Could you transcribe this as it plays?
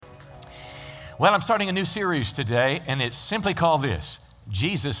Well, I'm starting a new series today, and it's simply called this.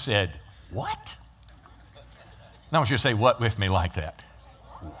 Jesus said, what? Now I want you to say what with me like that.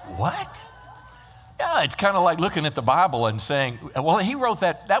 What? Yeah, it's kind of like looking at the Bible and saying, well, he wrote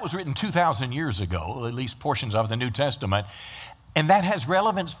that was written 2,000 years ago, at least portions of the New Testament, and that has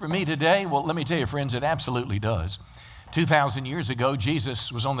relevance for me today? Well, let me tell you, friends, it absolutely does. 2,000 years ago,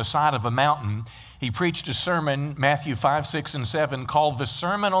 Jesus was on the side of a mountain. He preached a sermon, Matthew 5, 6, and 7, called the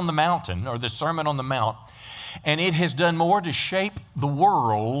Sermon on the Mountain, or the Sermon on the Mount. And it has done more to shape the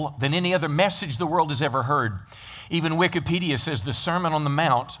world than any other message the world has ever heard. Even Wikipedia says the Sermon on the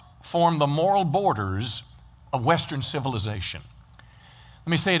Mount formed the moral borders of Western civilization.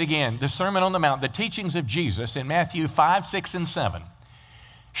 Let me say it again. The Sermon on the Mount, the teachings of Jesus in Matthew 5, 6, and 7,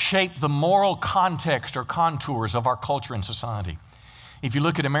 shape the moral context or contours of our culture and society. If you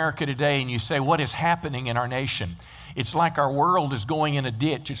look at America today and you say, what is happening in our nation? It's like our world is going in a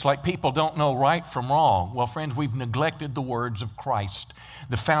ditch. It's like people don't know right from wrong. Well, friends, we've neglected the words of Christ,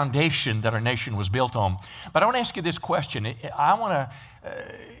 the foundation that our nation was built on. But I want to ask you this question. I want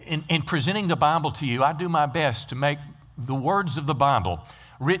to, in presenting the Bible to you, I do my best to make the words of the Bible,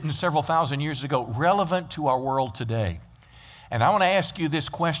 written several thousand years ago, relevant to our world today. And I want to ask you this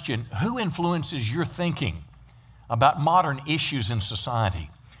question. Who influences your thinking about modern issues in society?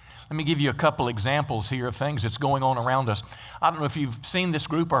 Let me give you a couple examples here of things that's going on around us. I don't know if you've seen this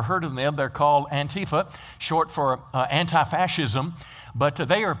group or heard of them. They're called Antifa, short for anti-fascism. But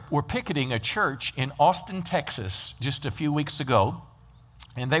were picketing a church in Austin, Texas, just a few weeks ago.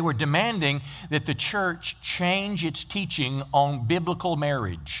 And they were demanding that the church change its teaching on biblical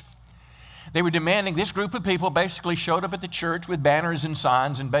marriage. They were demanding, this group of people basically showed up at the church with banners and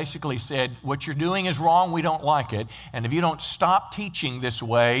signs and basically said, what you're doing is wrong, we don't like it, and if you don't stop teaching this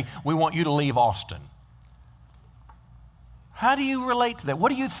way, we want you to leave Austin. How do you relate to that? What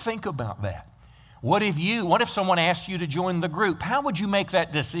do you think about that? What if someone asked you to join the group? How would you make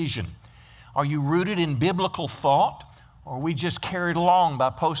that decision? Are you rooted in biblical thought, or are we just carried along by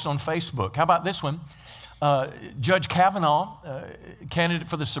posts on Facebook? How about this one? Judge Kavanaugh, candidate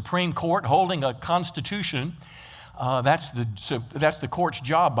for the Supreme Court, holding a constitution. That's the court's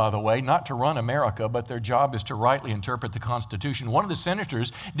job, by the way, not to run America, but their job is to rightly interpret the Constitution. One of the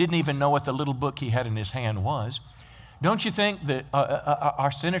senators didn't even know what the little book he had in his hand was. Don't you think that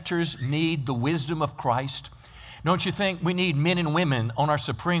our senators need the wisdom of Christ? Don't you think we need men and women on our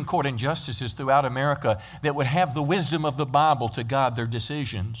Supreme Court and justices throughout America that would have the wisdom of the Bible to guide their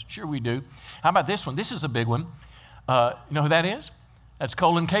decisions? Sure we do. How about this one? This is a big one. You know who that is? That's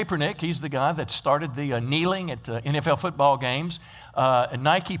Colin Kaepernick. He's the guy that started the kneeling at NFL football games.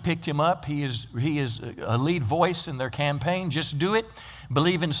 Nike picked him up. He is a lead voice in their campaign. Just do it.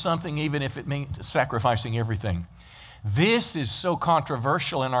 Believe in something even if it means sacrificing everything. This is so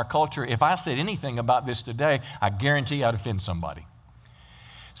controversial in our culture. If I said anything about this today, I guarantee I'd offend somebody.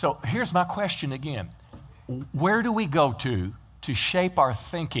 So here's my question again. Where do we go to shape our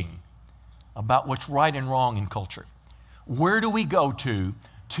thinking about what's right and wrong in culture? Where do we go to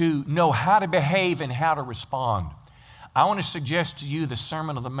know how to behave and how to respond? I want to suggest to you the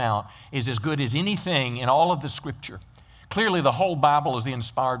Sermon on the Mount is as good as anything in all of the Scripture. Clearly, the whole Bible is the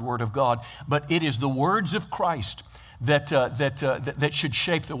inspired Word of God, but it is the words of Christ that should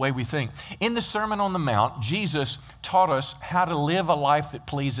shape the way we think. In the Sermon on the Mount, Jesus taught us how to live a life that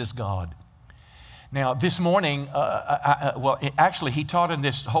pleases God. Now, this morning, he taught in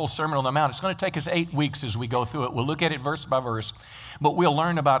this whole Sermon on the Mount. It's going to take us 8 weeks as we go through it. We'll look at it verse by verse. But we'll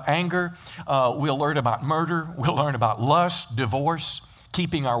learn about anger. We'll learn about murder. We'll learn about lust, divorce,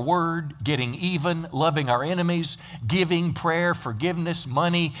 keeping our word, getting even, loving our enemies, giving, prayer, forgiveness,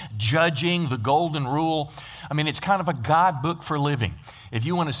 money, judging, the golden rule. I mean, it's kind of a guidebook for living. If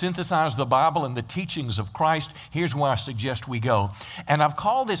you want to synthesize the Bible and the teachings of Christ, here's where I suggest we go. And I've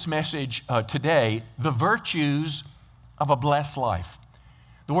called this message today, The Virtues of a Blessed Life.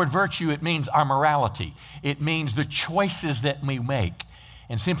 The word virtue, it means our morality. It means the choices that we make.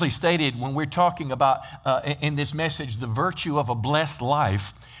 And simply stated, when we're talking about, in this message, the virtue of a blessed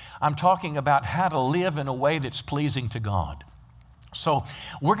life, I'm talking about how to live in a way that's pleasing to God. So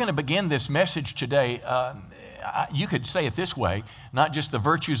we're going to begin this message today. You could say it this way, not just the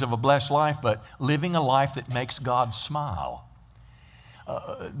virtues of a blessed life, but living a life that makes God smile.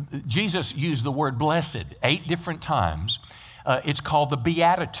 Jesus used the word blessed 8 different times. It's called the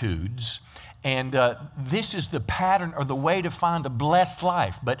Beatitudes. And this is the pattern or the way to find a blessed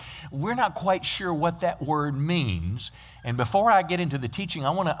life. But we're not quite sure what that word means. And before I get into the teaching,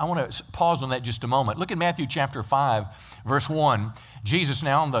 I want to pause on that just a moment. Look at Matthew chapter 5, verse 1. Jesus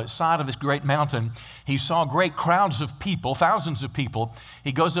now on the side of this great mountain, he saw great crowds of people, thousands of people.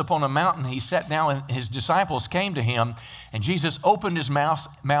 He goes up on a mountain, he sat down, and his disciples came to him, and Jesus opened his mouth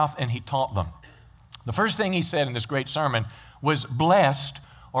and he taught them. The first thing he said in this great sermon was, blessed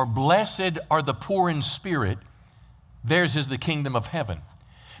or blessed are the poor in spirit, theirs is the kingdom of heaven.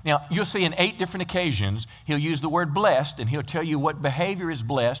 Now, you'll see in 8 different occasions, he'll use the word blessed, and he'll tell you what behavior is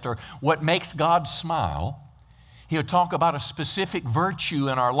blessed or what makes God smile. He'll talk about a specific virtue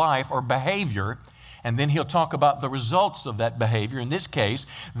in our life or behavior, and then he'll talk about the results of that behavior. In this case,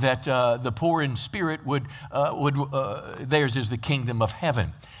 that the poor in spirit theirs is the kingdom of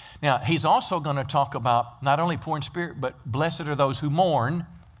heaven. Now, he's also going to talk about not only poor in spirit, but blessed are those who mourn.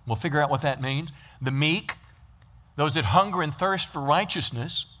 We'll figure out what that means. The meek, those that hunger and thirst for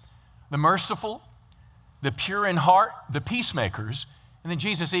righteousness, the merciful, the pure in heart, the peacemakers. And then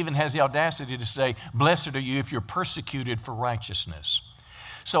Jesus even has the audacity to say, blessed are you if you're persecuted for righteousness.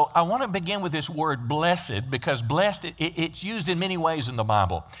 So I want to begin with this word blessed, because blessed, it's used in many ways in the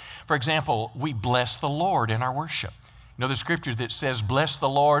Bible. For example, we bless the Lord in our worship. You know the scripture that says, bless the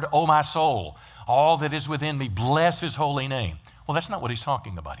Lord, O my soul, all that is within me, bless his holy name. Well, that's not what he's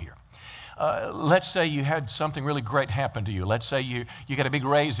talking about here. Let's say you had something really great happen to you. Let's say you got a big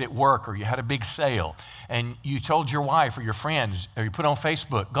raise at work, or you had a big sale, and you told your wife or your friends, or you put on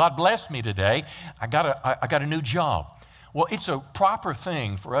Facebook, God blessed me today, I got a new job. Well, it's a proper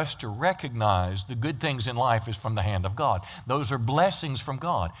thing for us to recognize the good things in life is from the hand of God. Those are blessings from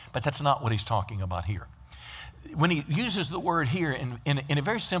God, but that's not what he's talking about here. When he uses the word here in a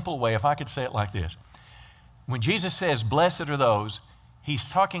very simple way, if I could say it like this, when Jesus says, blessed are those, he's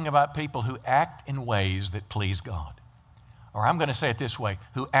talking about people who act in ways that please God. Or I'm going to say it this way,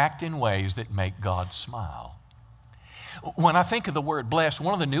 who act in ways that make God smile. When I think of the word blessed,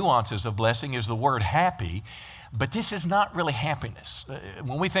 one of the nuances of blessing is the word happy, but this is not really happiness.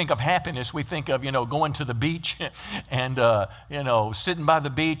 When we think of happiness, we think of, going to the beach and, sitting by the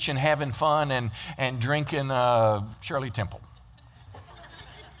beach and having fun and drinking Shirley Temple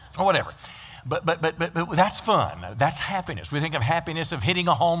or whatever. But that's fun. That's happiness. We think of happiness of hitting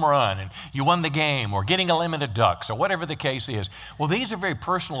a home run and you won the game, or getting a limit of ducks, or whatever the case is. Well, these are very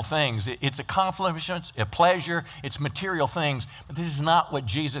personal things. It's accomplishments, a pleasure, it's material things, but this is not what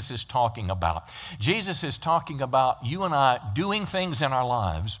Jesus is talking about. Jesus is talking about you and I doing things in our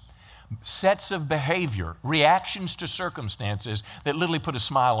lives, sets of behavior, reactions to circumstances that literally put a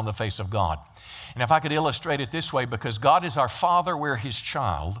smile on the face of God. And if I could illustrate it this way, because God is our Father, we're his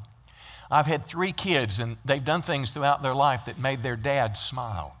child. I've had 3 kids, and they've done things throughout their life that made their dad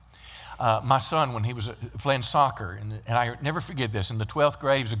smile. My son, when he was playing soccer, and I never forget this, in the 12th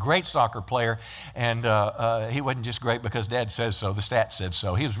grade, he was a great soccer player, and he wasn't just great because dad says so, the stats said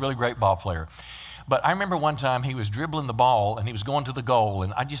so. He was a really great ball player. But I remember one time he was dribbling the ball, and he was going to the goal,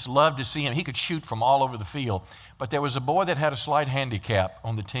 and I just loved to see him. He could shoot from all over the field. But there was a boy that had a slight handicap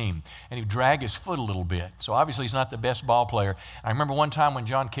on the team, and he'd drag his foot a little bit. So obviously he's not the best ball player. I remember one time when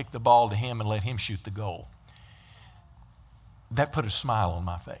John kicked the ball to him and let him shoot the goal. That put a smile on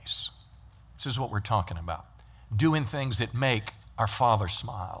my face. This is what we're talking about, doing things that make our Father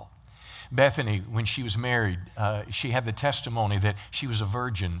smile. Bethany, when she was married, she had the testimony that she was a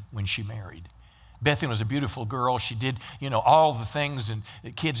virgin when she married. Bethany was a beautiful girl. She did, all the things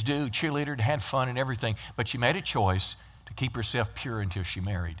that kids do, cheerleader, had fun and everything. But she made a choice to keep herself pure until she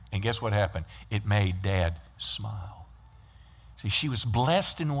married. And guess what happened? It made Dad smile. See, she was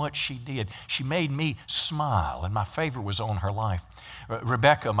blessed in what she did. She made me smile, and my favor was on her life.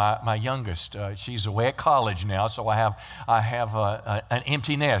 Rebecca, my youngest, she's away at college now, so I have an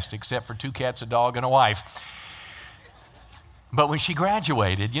empty nest except for 2 cats, a dog, and a wife. But when she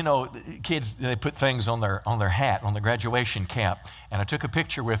graduated, kids, they put things on their hat, on the graduation cap. And I took a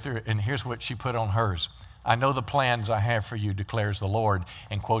picture with her, and here's what she put on hers. I know the plans I have for you, declares the Lord,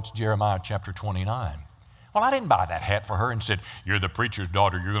 and quotes Jeremiah chapter 29. Well, I didn't buy that hat for her and said, you're the preacher's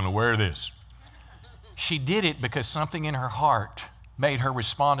daughter, you're going to wear this. She did it because something in her heart made her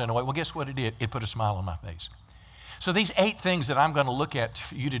respond in a way. Well, guess what it did? It put a smile on my face. So these 8 things that I'm going to look at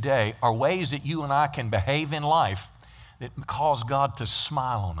for you today are ways that you and I can behave in life that cause God to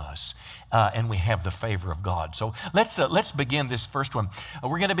smile on us, and we have the favor of God. So let's begin this first one.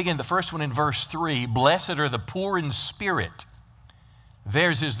 We're going to begin the first one in verse 3. Blessed are the poor in spirit.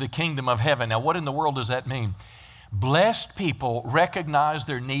 Theirs is the kingdom of heaven. Now, what in the world does that mean? Blessed people recognize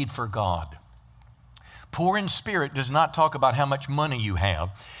their need for God. Poor in spirit does not talk about how much money you have,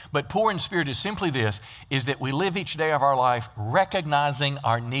 but poor in spirit is simply this, is that we live each day of our life recognizing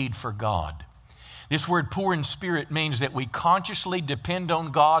our need for God. This word poor in spirit means that we consciously depend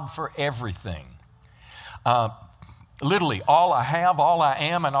on God for everything. Literally, all I have, all I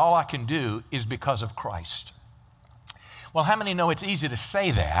am, and all I can do is because of Christ. Well, how many know it's easy to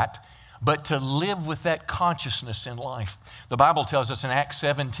say that, but to live with that consciousness in life? The Bible tells us in Acts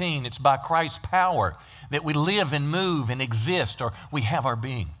 17, it's by Christ's power that we live and move and exist, or we have our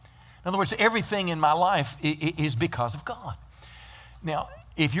being. In other words, everything in my life is because of God. Now,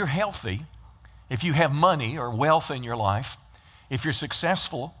 if you're healthy, if you have money or wealth in your life, if you're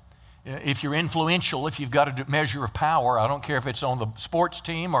successful, if you're influential, if you've got a measure of power, I don't care if it's on the sports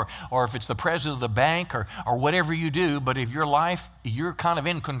team or if it's the president of the bank or whatever you do, but if your life, you're kind of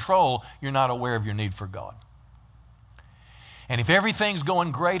in control, you're not aware of your need for God. And if everything's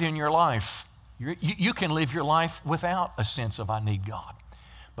going great in your life, you can live your life without a sense of I need God.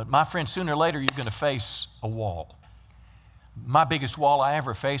 But my friend, sooner or later, you're going to face a wall. My biggest wall I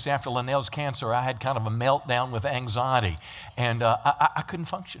ever faced after Linnell's cancer, I had kind of a meltdown with anxiety, and I couldn't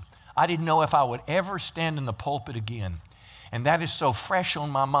function. I didn't know if I would ever stand in the pulpit again. And that is so fresh on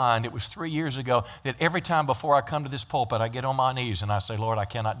my mind. It was 3 years ago that every time before I come to this pulpit, I get on my knees and I say, Lord, I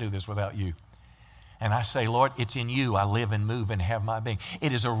cannot do this without you. And I say, Lord, it's in you I live and move and have my being.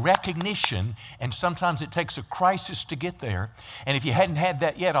 It is a recognition, and sometimes it takes a crisis to get there. And if you hadn't had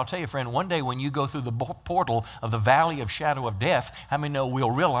that yet, I'll tell you, friend, one day when you go through the portal of the valley of shadow of death, how many know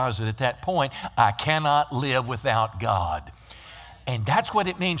we'll realize that at that point, I cannot live without God. And that's what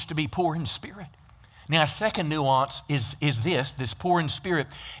it means to be poor in spirit. Now, a second nuance is this poor in spirit.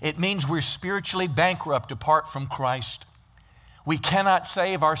 It means we're spiritually bankrupt apart from Christ. We cannot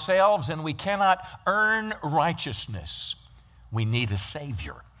save ourselves and we cannot earn righteousness. We need a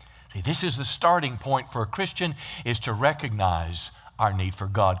Savior. See, this is the starting point for a Christian, is to recognize our need for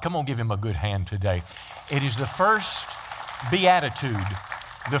God. Come on, give him a good hand today. It is the first beatitude,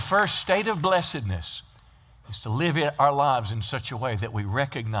 the first state of blessedness, is to live our lives in such a way that we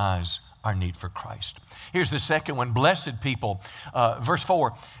recognize our need for Christ. Here's the second one, blessed people. Verse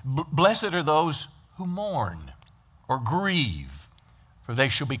 4, blessed are those who mourn or grieve, for they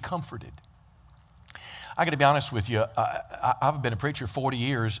shall be comforted. I got to be honest with you, I've been a preacher 40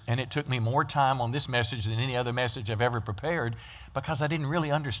 years, and it took me more time on this message than any other message I've ever prepared because I didn't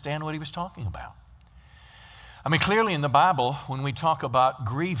really understand what he was talking about. I mean, clearly in the Bible, when we talk about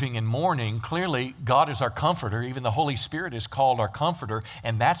grieving and mourning, clearly God is our comforter. Even the Holy Spirit is called our comforter,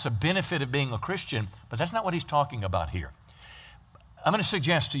 and that's a benefit of being a Christian, but that's not what he's talking about here. I'm going to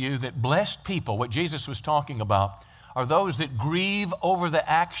suggest to you that blessed people, what Jesus was talking about, are those that grieve over the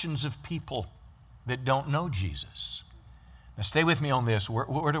actions of people that don't know Jesus. Now stay with me on this.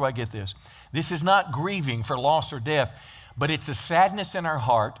 Where do I get this? This is not grieving for loss or death, but it's a sadness in our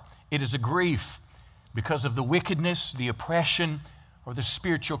heart. It is a grief because of the wickedness, the oppression, or the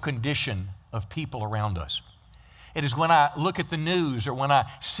spiritual condition of people around us. It is when I look at the news or when I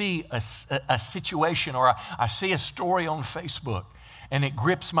see a situation or I see a story on Facebook, and it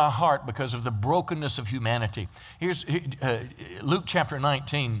grips my heart because of the brokenness of humanity. Here's Luke chapter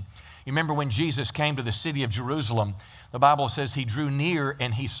 19. You remember when Jesus came to the city of Jerusalem, the Bible says he drew near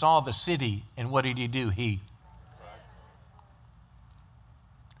and he saw the city, and what did he do? He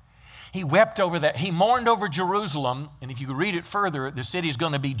wept over that. He mourned over Jerusalem, and if you read it further, the city's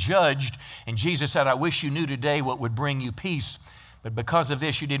going to be judged, and Jesus said, I wish you knew today what would bring you peace, but because of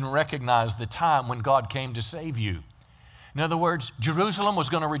this, you didn't recognize the time when God came to save you. In other words, Jerusalem was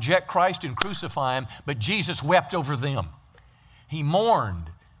going to reject Christ and crucify him, but Jesus wept over them. He mourned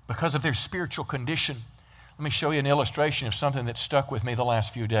because of their spiritual condition. Let me show you an illustration of something that stuck with me the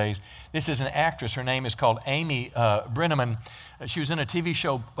last few days. This is an actress. Her name is called Amy Brenneman. She was in a TV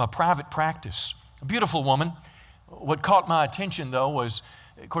show, Private Practice. A beautiful woman. What caught my attention, though, was,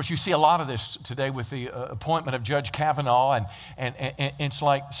 of course, you see a lot of this today with the appointment of Judge Kavanaugh, and it's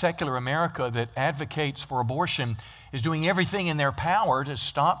like secular America that advocates for abortion is doing everything in their power to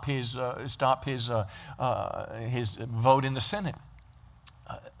stop his vote in the Senate.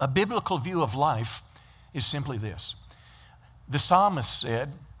 A biblical view of life is simply this. The psalmist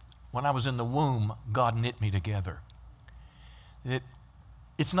said, when I was in the womb, God knit me together.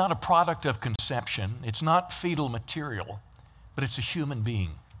 It's not a product of conception. It's not fetal material, but it's a human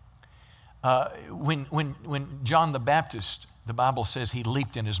being. When John the Baptist, the Bible says he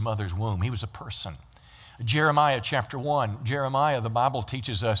leaped in his mother's womb. He was a person. Jeremiah chapter 1, Jeremiah, the Bible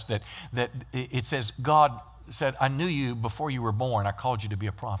teaches us that it says, God said, I knew you before you were born. I called you to be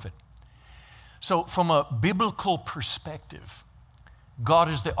a prophet. So from a biblical perspective, God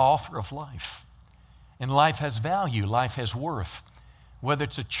is the author of life. And life has value, life has worth. Whether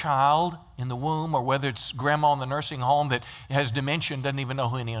it's a child in the womb or whether it's grandma in the nursing home that has dementia and doesn't even know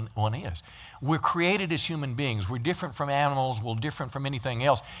who anyone is. We're created as human beings. We're different from animals. We're different from anything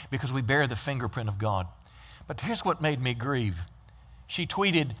else because we bear the fingerprint of God. But here's what made me grieve. She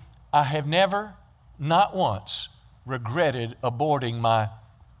tweeted, I have never, not once, regretted aborting my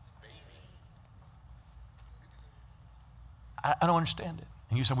baby. I don't understand it.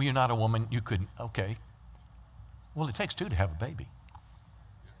 And you say, well, you're not a woman. You couldn't. Okay. Well, it takes two to have a baby.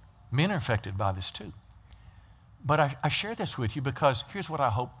 Men are affected by this too. But I share this with you because here's what I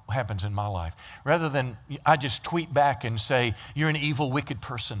hope happens in my life. Rather than I just tweet back and say, you're an evil, wicked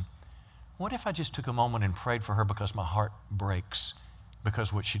person. What if I just took a moment and prayed for her because my heart breaks because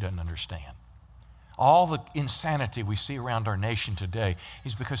of what she doesn't understand? All the insanity we see around our nation today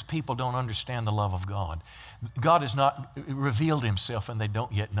is because people don't understand the love of God. God has not revealed himself and they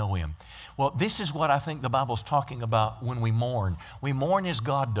don't yet know him. Well, this is what I think the Bible's talking about when we mourn. We mourn as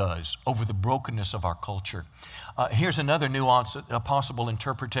God does over the brokenness of our culture. Here's another nuance, a possible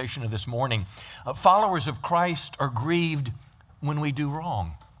interpretation of this morning. Followers of Christ are grieved when we do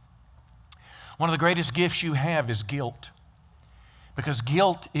wrong. One of the greatest gifts you have is guilt. Because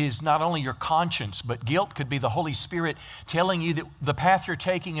guilt is not only your conscience, but guilt could be the Holy Spirit telling you that the path you're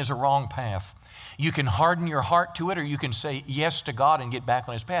taking is a wrong path. You can harden your heart to it, or you can say yes to God and get back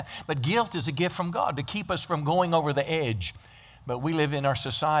on his path. But guilt is a gift from God to keep us from going over the edge. But we live in our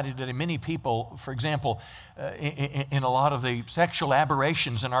society today. Many people, for example, in a lot of the sexual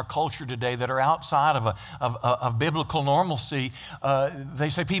aberrations in our culture today that are outside of biblical normalcy, they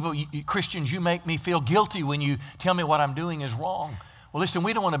say, people, Christians, you make me feel guilty when you tell me what I'm doing is wrong. Well, listen,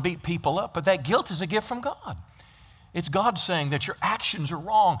 we don't want to beat people up, but that guilt is a gift from God. It's God saying that your actions are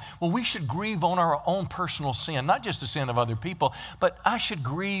wrong. Well, we should grieve on our own personal sin, not just the sin of other people, but I should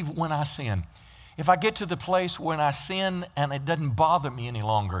grieve when I sin. If I get to the place when I sin and it doesn't bother me any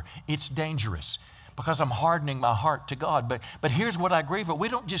longer, it's dangerous because I'm hardening my heart to God. But here's what I grieve at. We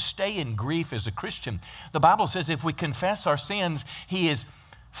don't just stay in grief as a Christian. The Bible says if we confess our sins, he is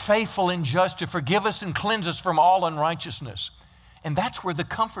faithful and just to forgive us and cleanse us from all unrighteousness. And that's where the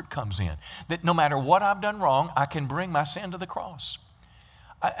comfort comes in, that no matter what I've done wrong, I can bring my sin to the cross.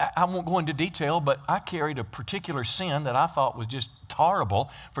 I won't go into detail, but I carried a particular sin that I thought was just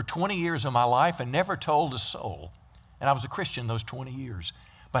horrible for 20 years of my life and never told a soul. And I was a Christian those 20 years.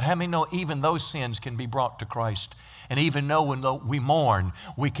 But how many know even those sins can be brought to Christ? And even though when we mourn,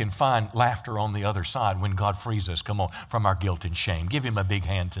 we can find laughter on the other side when God frees us, come on, from our guilt and shame. Give him a big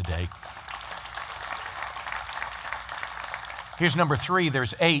hand today. Here's number 3,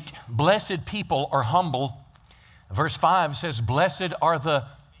 there's 8. Blessed people are humble. Verse 5 says, blessed are the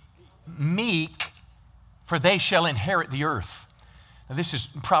meek, for they shall inherit the earth. Now, this is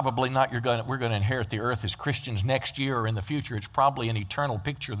probably not we're going to inherit the earth as Christians next year or in the future. It's probably an eternal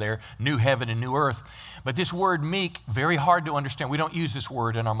picture there, new heaven and new earth. But this word meek, very hard to understand. We don't use this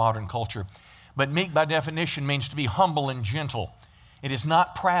word in our modern culture. But meek by definition means to be humble and gentle. It is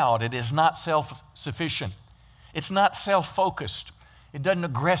not proud. It is not self-sufficient. It's not self-focused. It doesn't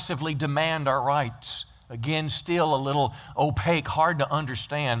aggressively demand our rights. Again, still a little opaque, hard to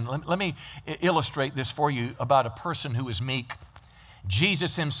understand. Let me illustrate this for you about a person who is meek.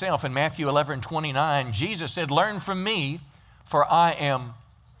 Jesus himself in Matthew 11:29, Jesus said, learn from me, for I am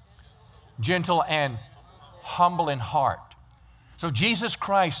gentle and humble in heart. So Jesus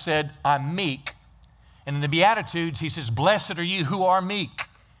Christ said, I'm meek. And in the Beatitudes, he says, blessed are you who are meek.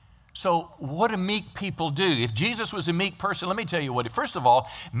 So what do meek people do? If Jesus was a meek person, let me tell you what. First of all,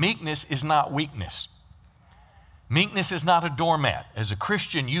 meekness is not weakness. Meekness is not a doormat. As a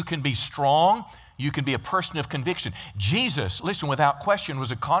Christian, you can be strong. You can be a person of conviction. Jesus, listen, without question,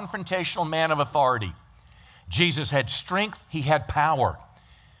 was a confrontational man of authority. Jesus had strength. He had power.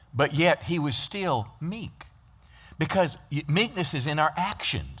 But yet, he was still meek. Because meekness is in our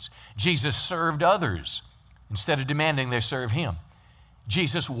actions. Jesus served others instead of demanding they serve him.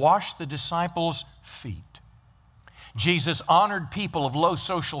 Jesus washed the disciples' feet. Jesus honored people of low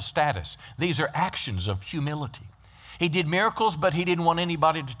social status. These are actions of humility. He did miracles, but he didn't want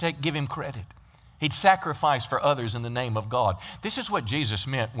anybody to give him credit. He'd sacrifice for others in the name of God. This is what Jesus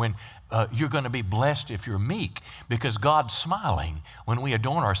meant when you're going to be blessed if you're meek, because God's smiling when we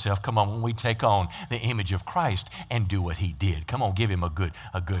adorn ourselves. Come on, when we take on the image of Christ and do what he did. Come on, give him a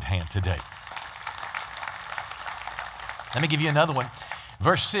good hand today. Let me give you another one.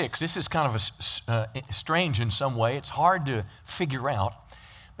 Verse 6, this is kind of strange in some way. It's hard to figure out.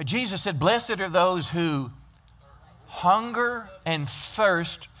 But Jesus said, blessed are those who hunger and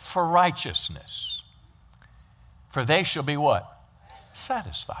thirst for righteousness, for they shall be what?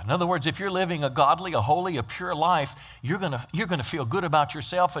 satisfied. In other words, if you're living a godly, a holy, a pure life, you're gonna feel good about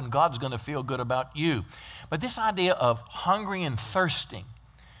yourself, and God's gonna feel good about you. But this idea of hungry and thirsting,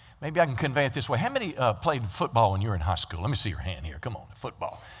 maybe I can convey it this way. How many played football when you were in high school? Let me see your hand here. Come on,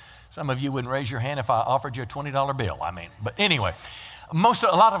 football. Some of you wouldn't raise your hand if I offered you a $20 bill. But anyway, a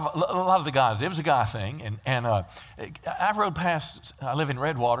lot of the guys, it was a guy thing, and I rode past, I live in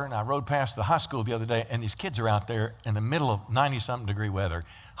Redwater, and I rode past the high school the other day, and these kids are out there in the middle of 90-something degree weather,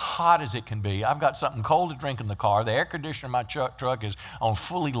 hot as it can be. I've got something cold to drink in the car. The air conditioner in my truck is on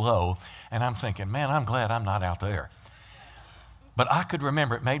fully low, and I'm thinking, man, I'm glad I'm not out there. But I could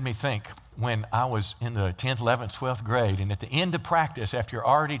remember, it made me think when I was in the 10th, 11th, 12th grade, and at the end of practice, after you're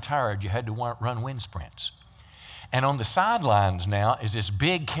already tired, you had to run wind sprints. And on the sidelines now is this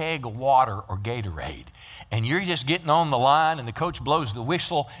big keg of water or Gatorade. And you're just getting on the line, and the coach blows the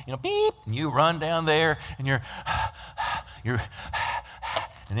whistle, beep, and you run down there, and you're, and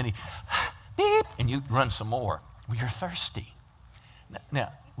then he, beep, and you run some more. Well, you're thirsty.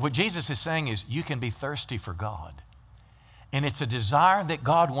 Now, what Jesus is saying is you can be thirsty for God. And it's a desire that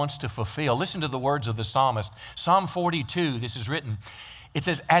God wants to fulfill. Listen to the words of the psalmist. Psalm 42, this is written. It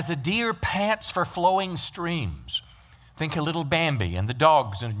says, as a deer pants for flowing streams. Think of little Bambi, and the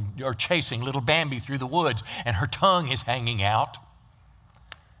dogs are chasing little Bambi through the woods, and her tongue is hanging out.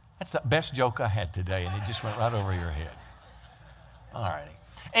 That's the best joke I had today, and it just went right over your head. All righty.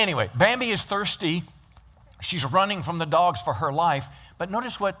 Anyway, Bambi is thirsty. She's running from the dogs for her life. But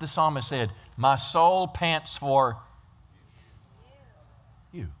notice what the psalmist said. My soul pants for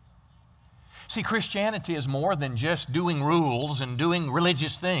you. See, Christianity is more than just doing rules and doing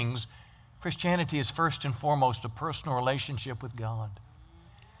religious things. Christianity is first and foremost a personal relationship with God.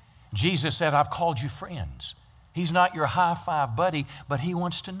 Jesus said, I've called you friends. He's not your high-five buddy, but he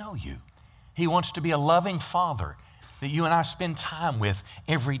wants to know you. He wants to be a loving father that you and I spend time with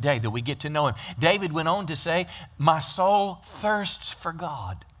every day, that we get to know him. David went on to say, my soul thirsts for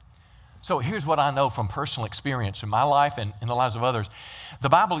God. So here's what I know from personal experience in my life and in the lives of others. The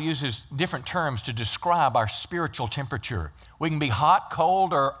Bible uses different terms to describe our spiritual temperature. We can be hot,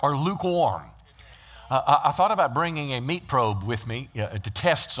 cold, or lukewarm. I thought about bringing a meat probe with me to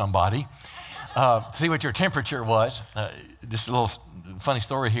test somebody, see what your temperature was. Just a little funny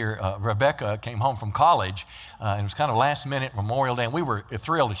story here. Rebecca came home from college, and it was kind of last minute, Memorial Day, and we were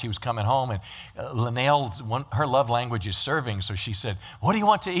thrilled that she was coming home. And Linnell, her love language is serving, so she said, what do you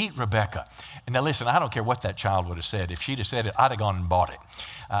want to eat, Rebecca? And now listen, I don't care what that child would have said. If she'd have said it, I'd have gone and bought it.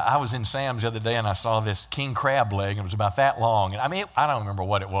 I was in Sam's the other day, and I saw this king crab leg, and it was about that long. And I don't remember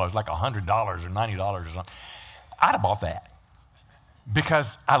what it was, like $100 or $90 or something. I'd have bought that,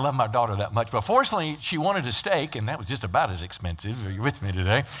 because I love my daughter that much. But fortunately, she wanted a steak, and that was just about as expensive. Are you with me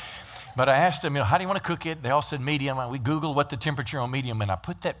today? But I asked them, how do you want to cook it? They all said medium. We Googled what the temperature on medium, and I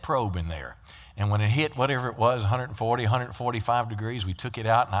put that probe in there. And when it hit whatever it was, 140, 145 degrees, we took it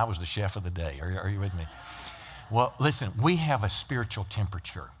out, and I was the chef of the day. Are you with me? Well, listen, we have a spiritual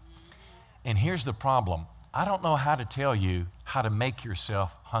temperature. And here's the problem. I don't know how to tell you how to make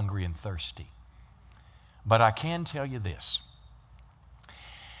yourself hungry and thirsty. But I can tell you this.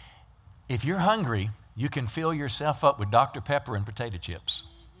 If you're hungry, you can fill yourself up with Dr. Pepper and potato chips.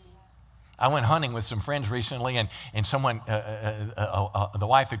 I went hunting with some friends recently, and someone, the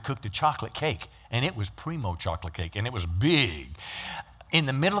wife had cooked a chocolate cake, and it was primo chocolate cake, and it was big. In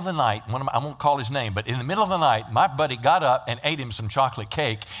the middle of the night, I won't call his name, but in the middle of the night, my buddy got up and ate him some chocolate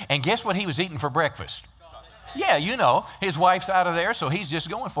cake, and guess what he was eating for breakfast? Yeah, his wife's out of there, so he's just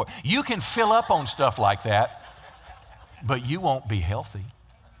going for it. You can fill up on stuff like that, but you won't be healthy.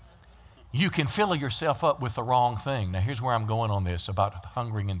 You can fill yourself up with the wrong thing. Now, here's where I'm going on this about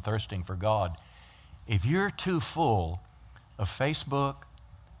hungering and thirsting for God. If you're too full of Facebook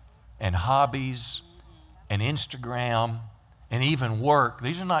and hobbies and Instagram and even work,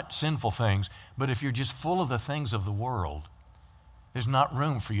 these are not sinful things, but if you're just full of the things of the world, there's not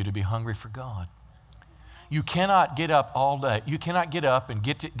room for you to be hungry for God. You cannot get up all day. You cannot get up and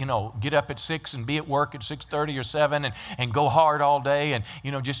get up at 6 and be at work at 6:30 or 7 and go hard all day and,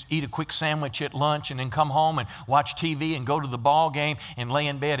 just eat a quick sandwich at lunch and then come home and watch TV and go to the ball game and lay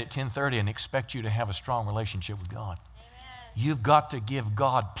in bed at 10:30 and expect you to have a strong relationship with God. Amen. You've got to give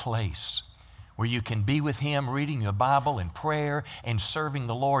God place where you can be with him, reading the Bible and prayer and serving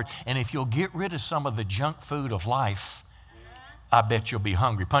the Lord. And if you'll get rid of some of the junk food of life, I bet you'll be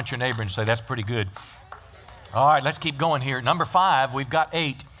hungry. Punch your neighbor and say, that's pretty good. All right, let's keep going here. Number 5, we've got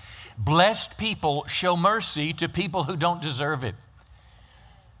 8. Blessed people show mercy to people who don't deserve it.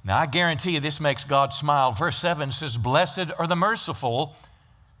 Now, I guarantee you this makes God smile. Verse 7 says, blessed are the merciful,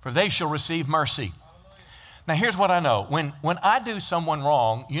 for they shall receive mercy. Now, here's what I know. When I do someone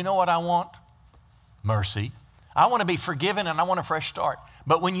wrong, you know what I want? Mercy. I want to be forgiven and I want a fresh start.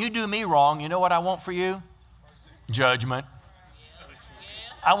 But when you do me wrong, you know what I want for you? Judgment.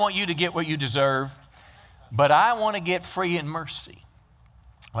 I want you to get what you deserve, but I want to get free in mercy.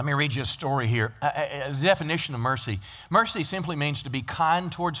 Let me read you a story here. The definition of mercy. Mercy simply means to be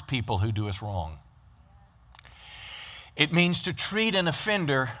kind towards people who do us wrong. It means to treat an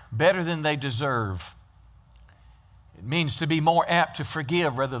offender better than they deserve. It means to be more apt to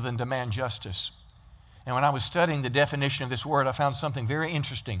forgive rather than demand justice. And when I was studying the definition of this word, I found something very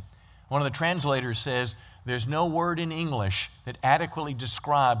interesting. One of the translators says, there's no word in English that adequately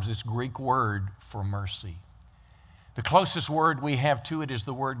describes this Greek word for mercy. The closest word we have to it is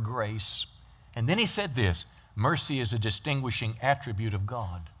the word grace. And then he said this, mercy is a distinguishing attribute of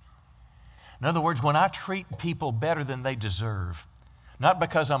God. In other words, when I treat people better than they deserve, not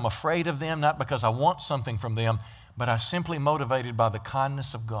because I'm afraid of them, not because I want something from them, but I'm simply motivated by the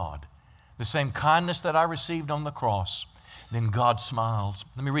kindness of God, the same kindness that I received on the cross, then God smiles.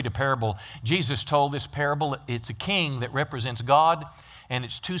 Let me read a parable. Jesus told this parable. It's a king that represents God, and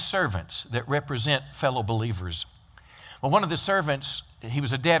it's two servants that represent fellow believers. Well, one of the servants, he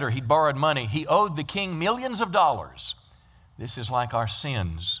was a debtor. He'd borrowed money. He owed the king millions of dollars. This is like our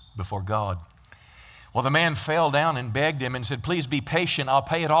sins before God. Well, the man fell down and begged him and said, please be patient, I'll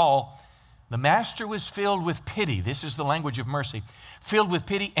pay it all. The master was filled with pity. This is the language of mercy. Filled with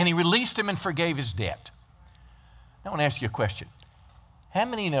pity, and he released him and forgave his debt. Now, I want to ask you a question. How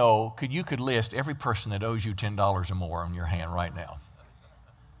many know you could list every person that owes you $10 or more on your hand right now?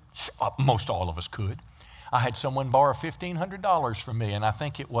 Most all of us could. I had someone borrow $1,500 from me, and I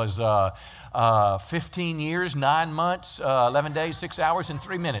think it was 15 years, 9 months, 11 days, 6 hours, and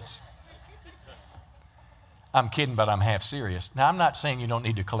 3 minutes. I'm kidding, but I'm half serious. Now, I'm not saying you don't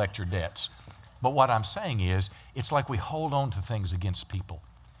need to collect your debts, but what I'm saying is it's like we hold on to things against people.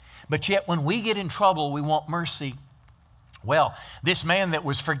 But yet when we get in trouble, we want mercy. Well, this man that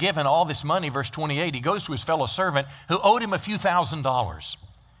was forgiven all this money, verse 28, he goes to his fellow servant who owed him a few $1,000s.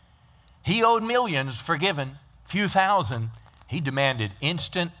 He owed millions, forgiven, few thousand. He demanded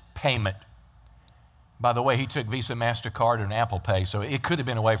instant payment. By the way, he took Visa, MasterCard, and Apple Pay, so it could have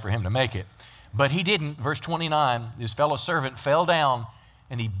been a way for him to make it. But he didn't. Verse 29, his fellow servant fell down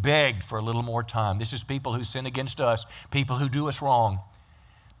and he begged for a little more time. This is people who sin against us, people who do us wrong.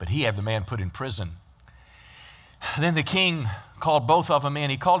 But he had the man put in prison. Then the king called both of them in.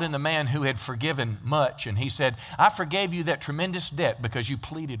 He called in the man who had forgiven much, and he said, I forgave you that tremendous debt because you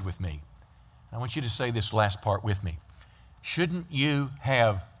pleaded with me. I want you to say this last part with me. Shouldn't you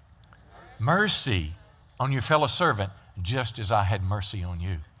have mercy on your fellow servant just as I had mercy on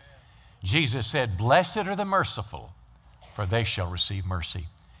you? Jesus said, blessed are the merciful, for they shall receive mercy.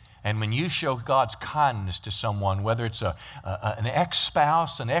 And when you show God's kindness to someone, whether it's an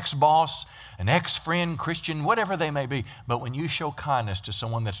ex-spouse, an ex-boss, an ex-friend, Christian, whatever they may be, but when you show kindness to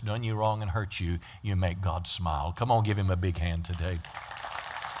someone that's done you wrong and hurt you, you make God smile. Come on, give him a big hand today.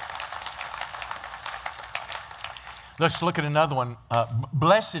 Let's look at another one.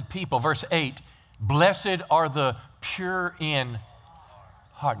 Blessed people, verse 8, blessed are the pure in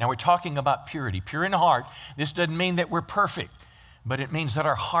heart. Now we're talking about purity. Pure in heart, this doesn't mean that we're perfect, but it means that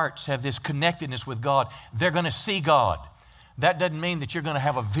our hearts have this connectedness with God. They're going to see God. That doesn't mean that you're going to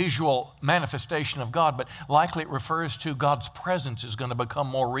have a visual manifestation of God, but likely it refers to God's presence is going to become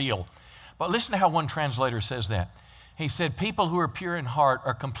more real. But listen to how one translator says that. He said, people who are pure in heart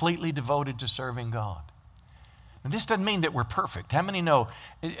are completely devoted to serving God. And this doesn't mean that we're perfect. How many know?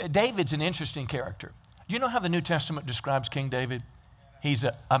 David's an interesting character. Do you know how the New Testament describes King David? He's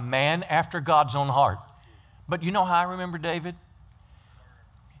a man after God's own heart. But you know how I remember David?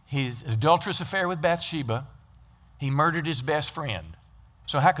 His adulterous affair with Bathsheba, he murdered his best friend.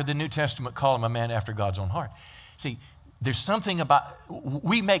 So how could the New Testament call him a man after God's own heart? See, there's something about,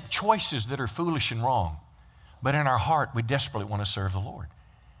 we make choices that are foolish and wrong, but in our heart, we desperately want to serve the Lord.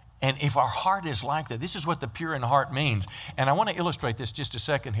 And if our heart is like that, this is what the pure in heart means. And I want to illustrate this just a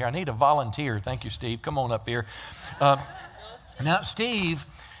second here. I need a volunteer. Thank you, Steve. Come on up here. Now, Steve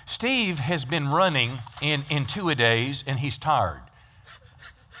has been running in 2-a-days, and he's tired.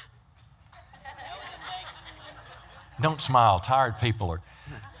 Don't smile. Tired people are.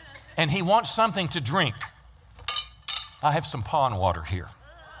 And he wants something to drink. I have some pond water here.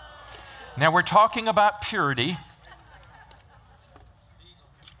 Now, we're talking about purity.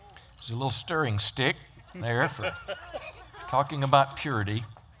 There's a little stirring stick there for talking about purity.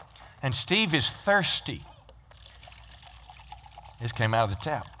 And Steve is thirsty. This came out of the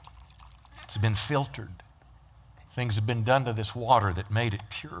tap. It's been filtered. Things have been done to this water that made it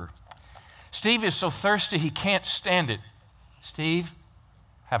pure. Steve is so thirsty he can't stand it. Steve,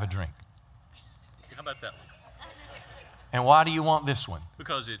 have a drink. How about that one? And why do you want this one?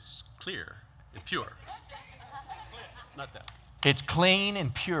 Because it's clear and pure. Not that. It's clean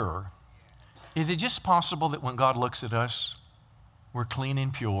and pure. Is it just possible that when God looks at us, we're clean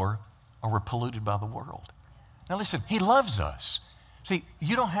and pure, or we're polluted by the world? Now listen, He loves us. See,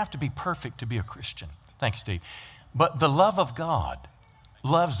 you don't have to be perfect to be a Christian. Thanks, Steve. But the love of God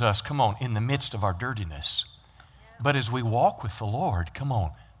loves us, come on, in the midst of our dirtiness. But as we walk with the Lord, come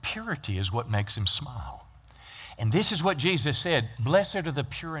on, purity is what makes Him smile. And this is what Jesus said, blessed are the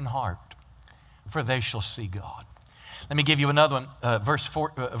pure in heart, for they shall see God. Let me give you another one, verse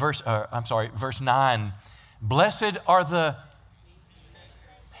 9. Blessed are the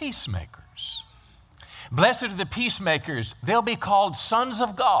peacemakers. Blessed are the peacemakers. They'll be called sons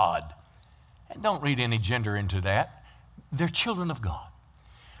of God. And don't read any gender into that. They're children of God.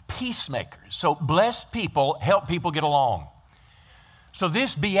 Peacemakers. So blessed people help people get along. So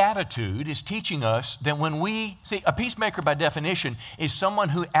this beatitude is teaching us that when we, see, a peacemaker by definition is someone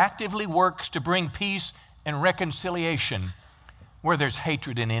who actively works to bring peace and reconciliation where there's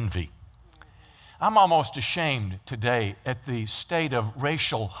hatred and envy. I'm almost ashamed today at the state of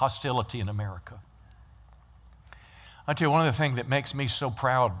racial hostility in America. I tell you, one of the things that makes me so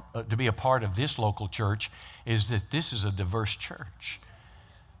proud to be a part of this local church is that this is a diverse church.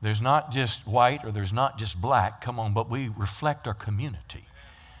 There's not just white or there's not just black, come on, but we reflect our community.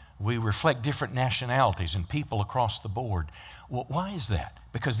 We reflect different nationalities and people across the board. Well, why is that?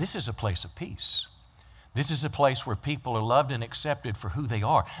 Because this is a place of peace. This is a place where people are loved and accepted for who they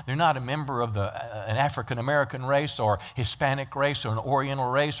are. They're not a member of an African-American race or Hispanic race or an Oriental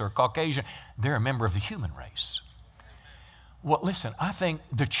race or Caucasian. They're a member of the human race. Well, listen, I think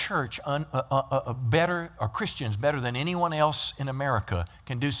the church better, or Christians better than anyone else in America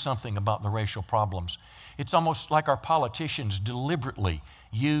can do something about the racial problems. It's almost like our politicians deliberately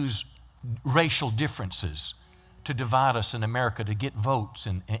use racial differences to divide us in America, to get votes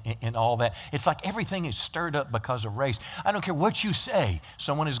and all that. It's like everything is stirred up because of race. I don't care what you say,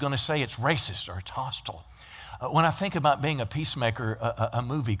 someone is going to say it's racist or it's hostile. When I think about being a peacemaker, a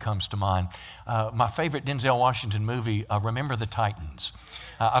movie comes to mind. My favorite Denzel Washington movie, Remember the Titans.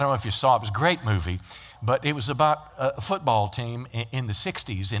 I don't know if you saw it. It was a great movie, but it was about a football team in the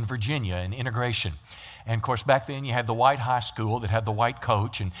 60s in Virginia, in integration. And of course, back then you had the white high school that had the white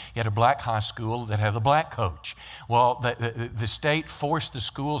coach, and you had a black high school that had the black coach. Well, the state forced the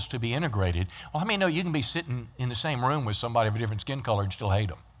schools to be integrated. Well, how many know you can be sitting in the same room with somebody of a different skin color and still hate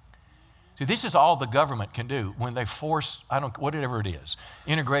them? See, this is all the government can do when they force, whatever it is,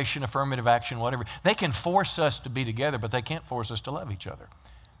 integration, affirmative action, whatever. They can force us to be together, but they can't force us to love each other.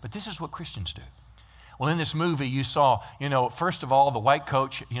 But this is what Christians do. Well, in this movie, you saw, first of all, the white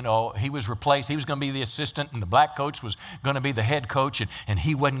coach, he was replaced. He was going to be the assistant, and the black coach was going to be the head coach, and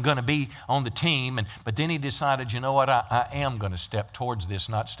he wasn't going to be on the team. But then he decided, you know what, I am going to step towards this,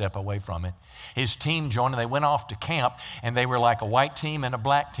 not step away from it. His team joined, and they went off to camp, and they were like a white team and a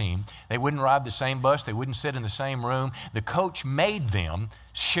black team. They wouldn't ride the same bus. They wouldn't sit in the same room. The coach made them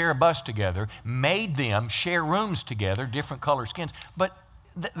share a bus together, made them share rooms together, different color skins. But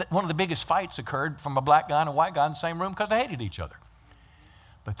one of the biggest fights occurred from a black guy and a white guy in the same room because they hated each other.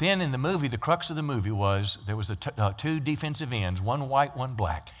 But then in the movie, the crux of the movie was there was two defensive ends, one white, one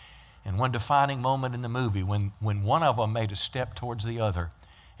black. And one defining moment in the movie when one of them made a step towards the other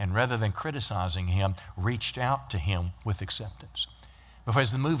and rather than criticizing him, reached out to him with acceptance. Because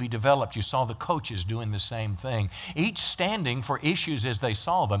as the movie developed, you saw the coaches doing the same thing, each standing for issues as they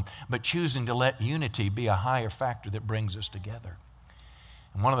saw them, but choosing to let unity be a higher factor that brings us together.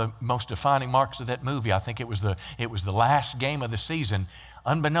 And one of the most defining marks of that movie, I think it was the last game of the season,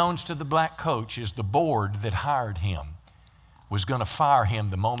 unbeknownst to the black coach, is the board that hired him was going to fire him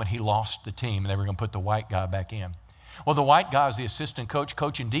the moment he lost the team, and they were going to put the white guy back in. Well, the white guy is the assistant coach,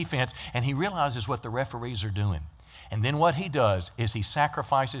 coaching defense, and he realizes what the referees are doing. And then what he does is he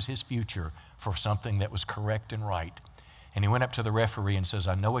sacrifices his future for something that was correct and right. And he went up to the referee and says,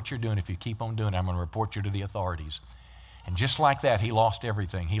 I know what you're doing. If you keep on doing it, I'm going to report you to the authorities. And just like that, he lost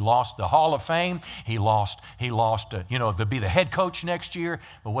everything. He lost the Hall of Fame. He lost, to be the head coach next year.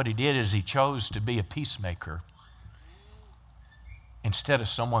 But what he did is he chose to be a peacemaker instead of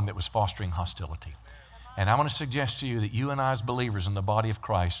someone that was fostering hostility. And I want to suggest to you that you and I as believers in the body of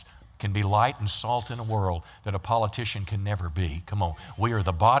Christ can be light and salt in a world that a politician can never be. Come on. We are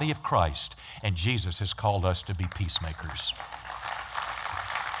the body of Christ, and Jesus has called us to be peacemakers.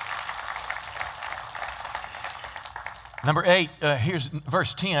 Number 8, here's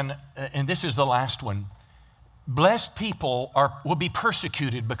verse 10, and this is the last one. Blessed people will be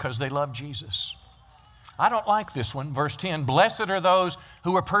persecuted because they love Jesus. I don't like this one. Verse 10, blessed are those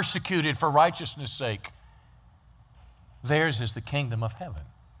who are persecuted for righteousness' sake. Theirs is the kingdom of heaven.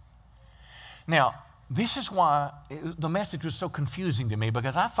 Now, this is why the message was so confusing to me,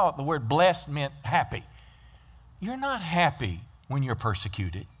 because I thought the word blessed meant happy. You're not happy when you're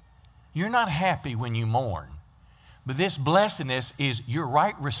persecuted. You're not happy when you mourn. But this blessedness is your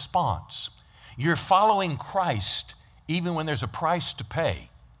right response. You're following Christ even when there's a price to pay.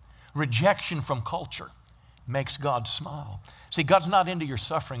 Rejection from culture makes God smile. See, God's not into your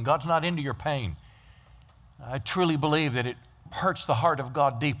suffering. God's not into your pain. I truly believe that it hurts the heart of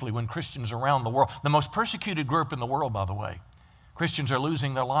God deeply when Christians around the world, the most persecuted group in the world, by the way, Christians are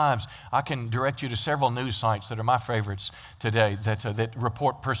losing their lives. I can direct you to several news sites that are my favorites today that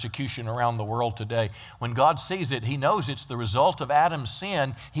report persecution around the world today. When God sees it, He knows it's the result of Adam's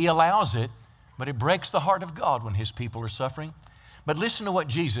sin. He allows it, but it breaks the heart of God when His people are suffering. But listen to what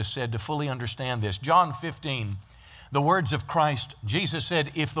Jesus said to fully understand this. John 15, the words of Christ. Jesus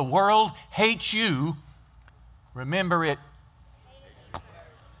said, if the world hates you, remember it.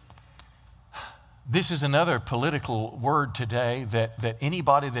 This is another political word today that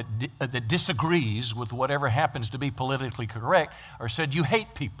anybody that disagrees with whatever happens to be politically correct or said you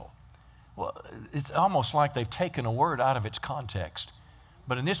hate people. Well, it's almost like they've taken a word out of its context.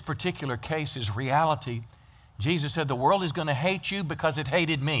 But in this particular case is reality. Jesus said the world is going to hate you because it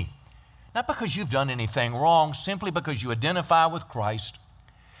hated me. Not because you've done anything wrong, simply because you identify with Christ.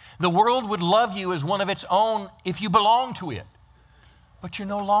 The world would love you as one of its own if you belong to it. But you're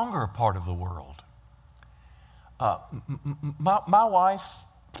no longer a part of the world. My wife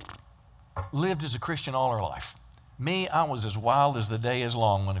lived as a Christian all her life. Me, I was as wild as the day is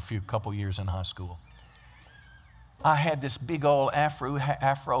long when couple years in high school. I had this big old afro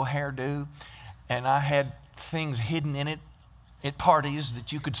hairdo, and I had things hidden in it at parties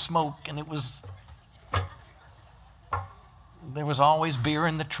that you could smoke, and there was always beer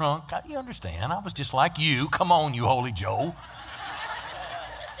in the trunk. You understand, I was just like you. Come on, you holy Joe.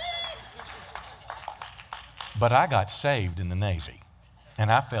 But I got saved in the Navy,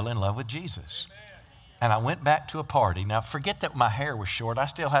 and I fell in love with Jesus. And I went back to a party. Now, forget that my hair was short. I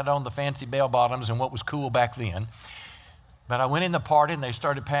still had on the fancy bell bottoms and what was cool back then. But I went in the party, and they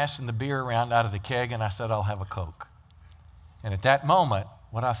started passing the beer around out of the keg, and I said, I'll have a Coke. And at that moment,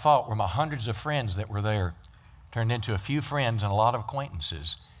 what I thought were my hundreds of friends that were there turned into a few friends and a lot of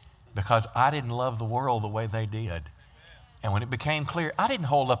acquaintances because I didn't love the world the way they did. And when it became clear, I didn't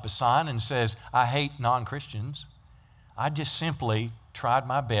hold up a sign and says, I hate non-Christians. I just simply tried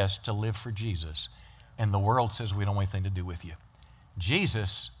my best to live for Jesus. And the world says we don't want anything to do with you.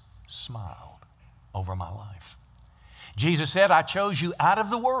 Jesus smiled over my life. Jesus said, I chose you out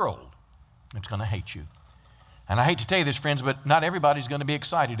of the world. It's going to hate you. And I hate to tell you this, friends, but not everybody's going to be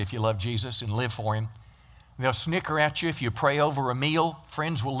excited if you love Jesus and live for Him. They'll snicker at you if you pray over a meal.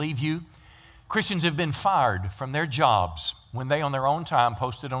 Friends will leave you. Christians have been fired from their jobs when they, on their own time,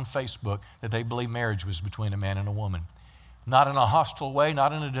 posted on Facebook that they believe marriage was between a man and a woman. Not in a hostile way,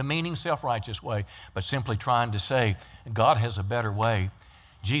 not in a demeaning, self-righteous way, but simply trying to say, God has a better way.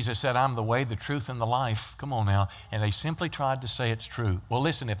 Jesus said, I'm the way, the truth, and the life. Come on now. And they simply tried to say it's true. Well,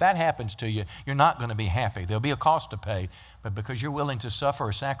 listen, if that happens to you, you're not going to be happy. There'll be a cost to pay. But because you're willing to suffer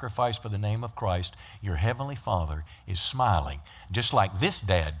or sacrifice for the name of Christ, your Heavenly Father is smiling, just like this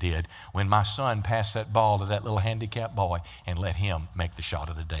dad did when my son passed that ball to that little handicapped boy and let him make the shot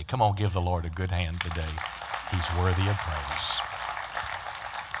of the day. Come on, give the Lord a good hand today. He's worthy of praise.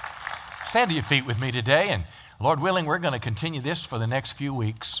 Stand to your feet with me today, and Lord willing, we're going to continue this for the next few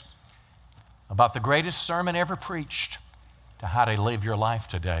weeks about the greatest sermon ever preached to how to live your life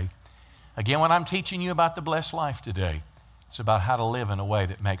today. Again, when I'm teaching you about the blessed life today, it's about how to live in a way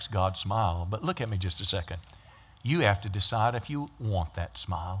that makes God smile. But look at me just a second. You have to decide if you want that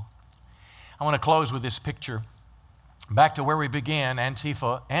smile. I want to close with this picture. Back to where we began,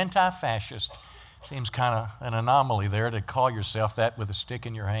 Antifa, anti-fascist. Seems kind of an anomaly there to call yourself that with a stick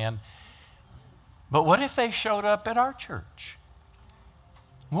in your hand. But what if they showed up at our church?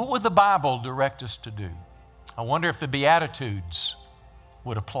 What would the Bible direct us to do? I wonder if the Beatitudes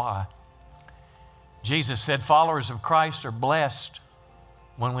would apply. Jesus said followers of Christ are blessed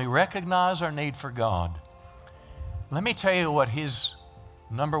when we recognize our need for God. Let me tell you what his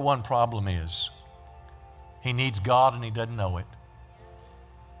number one problem is. He needs God and he doesn't know it.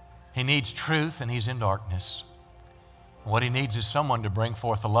 He needs truth and he's in darkness. What he needs is someone to bring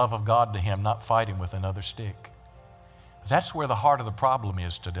forth the love of God to him, not fight him with another stick. That's where the heart of the problem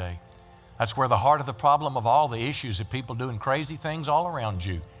is today. That's where the heart of the problem of all the issues of people doing crazy things all around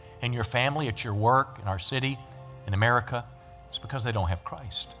you, in your family, at your work, in our city, in America, it's because they don't have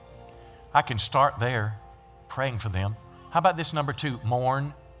Christ. I can start there, praying for them. How about this number 2,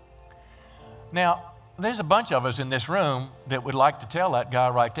 mourn? Now, there's a bunch of us in this room that would like to tell that guy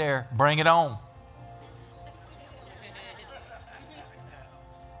right there, bring it on.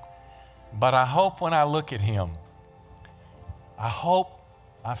 But I hope when I look at him, I hope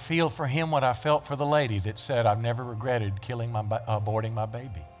I feel for him what I felt for the lady that said, I've never regretted aborting my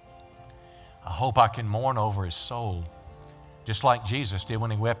baby. I hope I can mourn over his soul, just like Jesus did when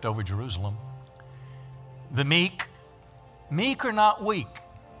he wept over Jerusalem. The meek are not weak.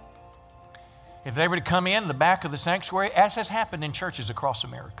 If they were to come in the back of the sanctuary, as has happened in churches across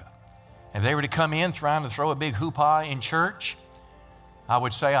America, if they were to come in trying to throw a big hoopah in church, I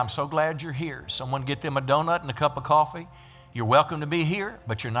would say, I'm so glad you're here. Someone get them a donut and a cup of coffee. You're welcome to be here,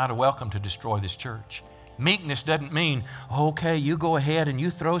 but you're not welcome to destroy this church. Meekness doesn't mean, okay, you go ahead and you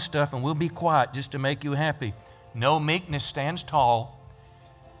throw stuff and we'll be quiet just to make you happy. No, meekness stands tall,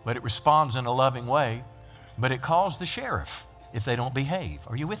 but it responds in a loving way, but it calls the sheriff if they don't behave.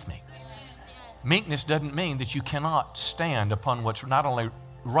 Are you with me? Meekness doesn't mean that you cannot stand upon what's not only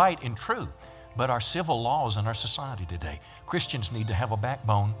right and true, but our civil laws in our society today. Christians need to have a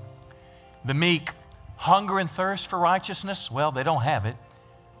backbone. The meek hunger and thirst for righteousness. Well, they don't have it.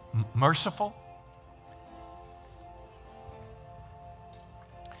 Merciful.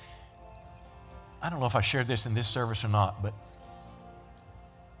 I don't know if I shared this in this service or not, but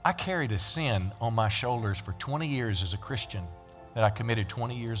I carried a sin on my shoulders for 20 years as a Christian that I committed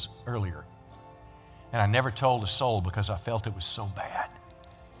 20 years earlier. And I never told a soul because I felt it was so bad.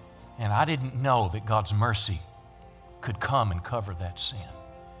 And I didn't know that God's mercy could come and cover that sin.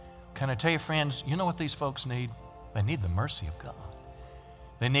 Can I tell you, friends, you know what these folks need? They need the mercy of God.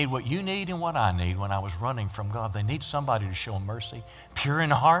 They need what you need and what I need when I was running from God. They need somebody to show mercy. Pure in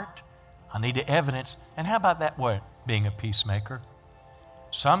heart, I need the evidence. And how about that word, being a peacemaker?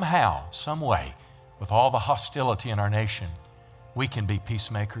 Somehow, some way, with all the hostility in our nation, we can be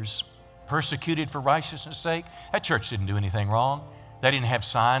peacemakers. Persecuted for righteousness' sake. That church didn't do anything wrong. They didn't have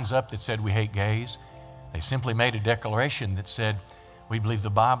signs up that said we hate gays. They simply made a declaration that said we believe the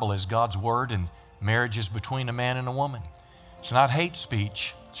Bible is God's word and marriage is between a man and a woman. It's not hate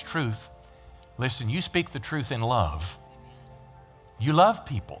speech, it's truth. Listen, you speak the truth in love. You love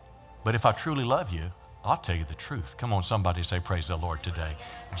people, but if I truly love you, I'll tell you the truth. Come on, somebody say praise the Lord today.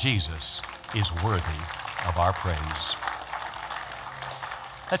 Jesus is worthy of our praise.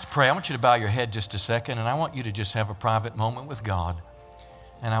 Let's pray. I want you to bow your head just a second, and I want you to just have a private moment with God.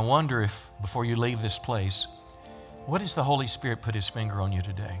 And I wonder if, before you leave this place, what has the Holy Spirit put His finger on you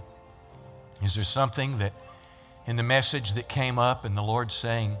today? Is there something that in the message that came up and the Lord's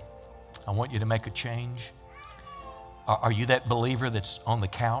saying, I want you to make a change? Are you that believer that's on the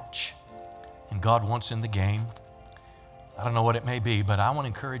couch and God wants in the game? I don't know what it may be, but I want to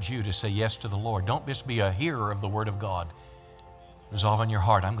encourage you to say yes to the Lord. Don't just be a hearer of the Word of God. Resolve in your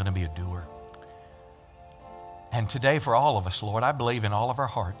heart, I'm going to be a doer. And today for all of us, Lord, I believe in all of our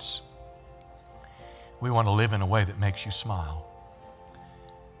hearts, we want to live in a way that makes you smile.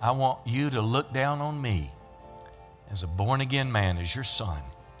 I want you to look down on me as a born-again man, as your son,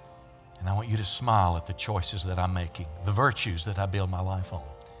 and I want you to smile at the choices that I'm making, the virtues that I build my life on.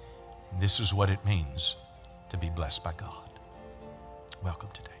 And this is what it means to be blessed by God. Welcome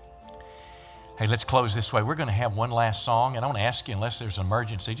today. Hey, let's close this way. We're going to have one last song, and I want to ask you, unless there's an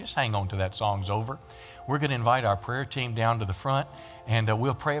emergency, just hang on to that song's over. We're going to invite our prayer team down to the front, and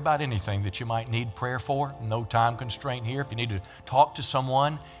we'll pray about anything that you might need prayer for. No time constraint here. If you need to talk to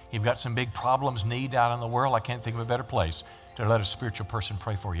someone, you've got some big problems, need out in the world, I can't think of a better place to let a spiritual person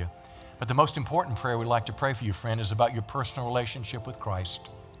pray for you. But the most important prayer we'd like to pray for you, friend, is about your personal relationship with Christ.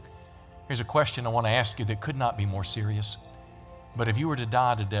 Here's a question I want to ask you that could not be more serious. But if you were to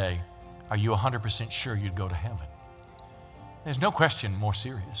die today, are you 100% sure you'd go to heaven? There's no question more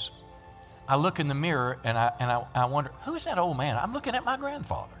serious. I look in the mirror and I wonder, who is that old man? I'm looking at my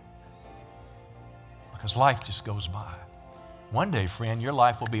grandfather. Because life just goes by. One day, friend, your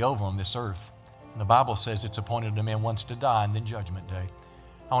life will be over on this earth. And the Bible says it's appointed to man once to die and then judgment day.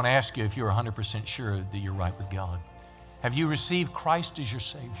 I want to ask you if you're 100% sure that you're right with God. Have you received Christ as your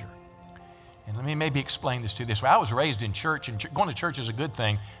Savior? And let me maybe explain this to you this way. I was raised in church, and going to church is a good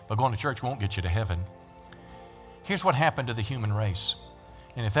thing, but going to church won't get you to heaven. Here's what happened to the human race.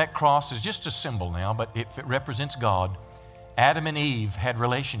 And if that cross is just a symbol now, but if it represents God, Adam and Eve had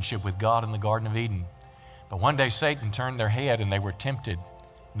relationship with God in the Garden of Eden. But one day Satan turned their head and they were tempted,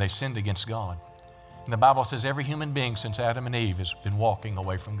 and they sinned against God. And the Bible says every human being since Adam and Eve has been walking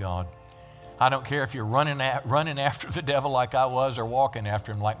away from God. I don't care if you're running after the devil like I was or walking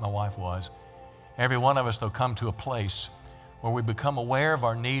after him like my wife was. Every one of us, though, come to a place where we become aware of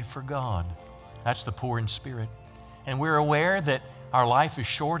our need for God. That's the poor in spirit. And we're aware that our life is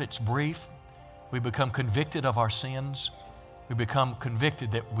short, it's brief. We become convicted of our sins. We become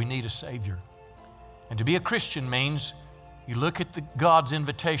convicted that we need a Savior. And to be a Christian means you look at God's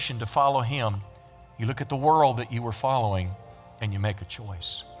invitation to follow Him. You look at the world that you were following, and you make a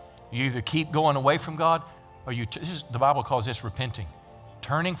choice. You either keep going away from God, or the Bible calls this repenting,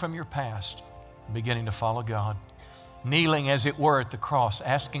 turning from your past and beginning to follow God. Kneeling, as it were, at the cross,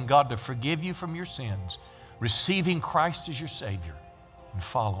 asking God to forgive you from your sins, receiving Christ as your Savior, and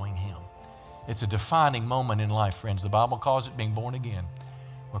following Him. It's a defining moment in life, friends. The Bible calls it being born again,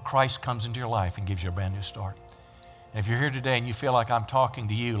 where Christ comes into your life and gives you a brand new start. And if you're here today and you feel like I'm talking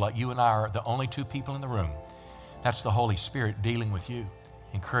to you, like you and I are the only two people in the room, that's the Holy Spirit dealing with you,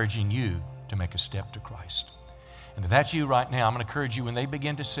 encouraging you to make a step to Christ. And if that's you right now, I'm going to encourage you when they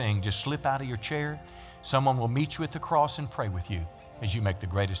begin to sing, just slip out of your chair. Someone will meet you at the cross and pray with you as you make the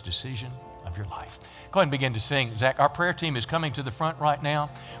greatest decision of your life. Go ahead and begin to sing. Zach, our prayer team is coming to the front right now.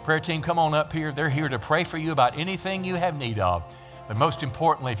 Prayer team, come on up here. They're here to pray for you about anything you have need of. But most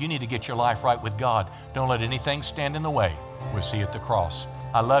importantly, if you need to get your life right with God, don't let anything stand in the way. We'll see you at the cross.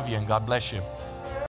 I love you and God bless you.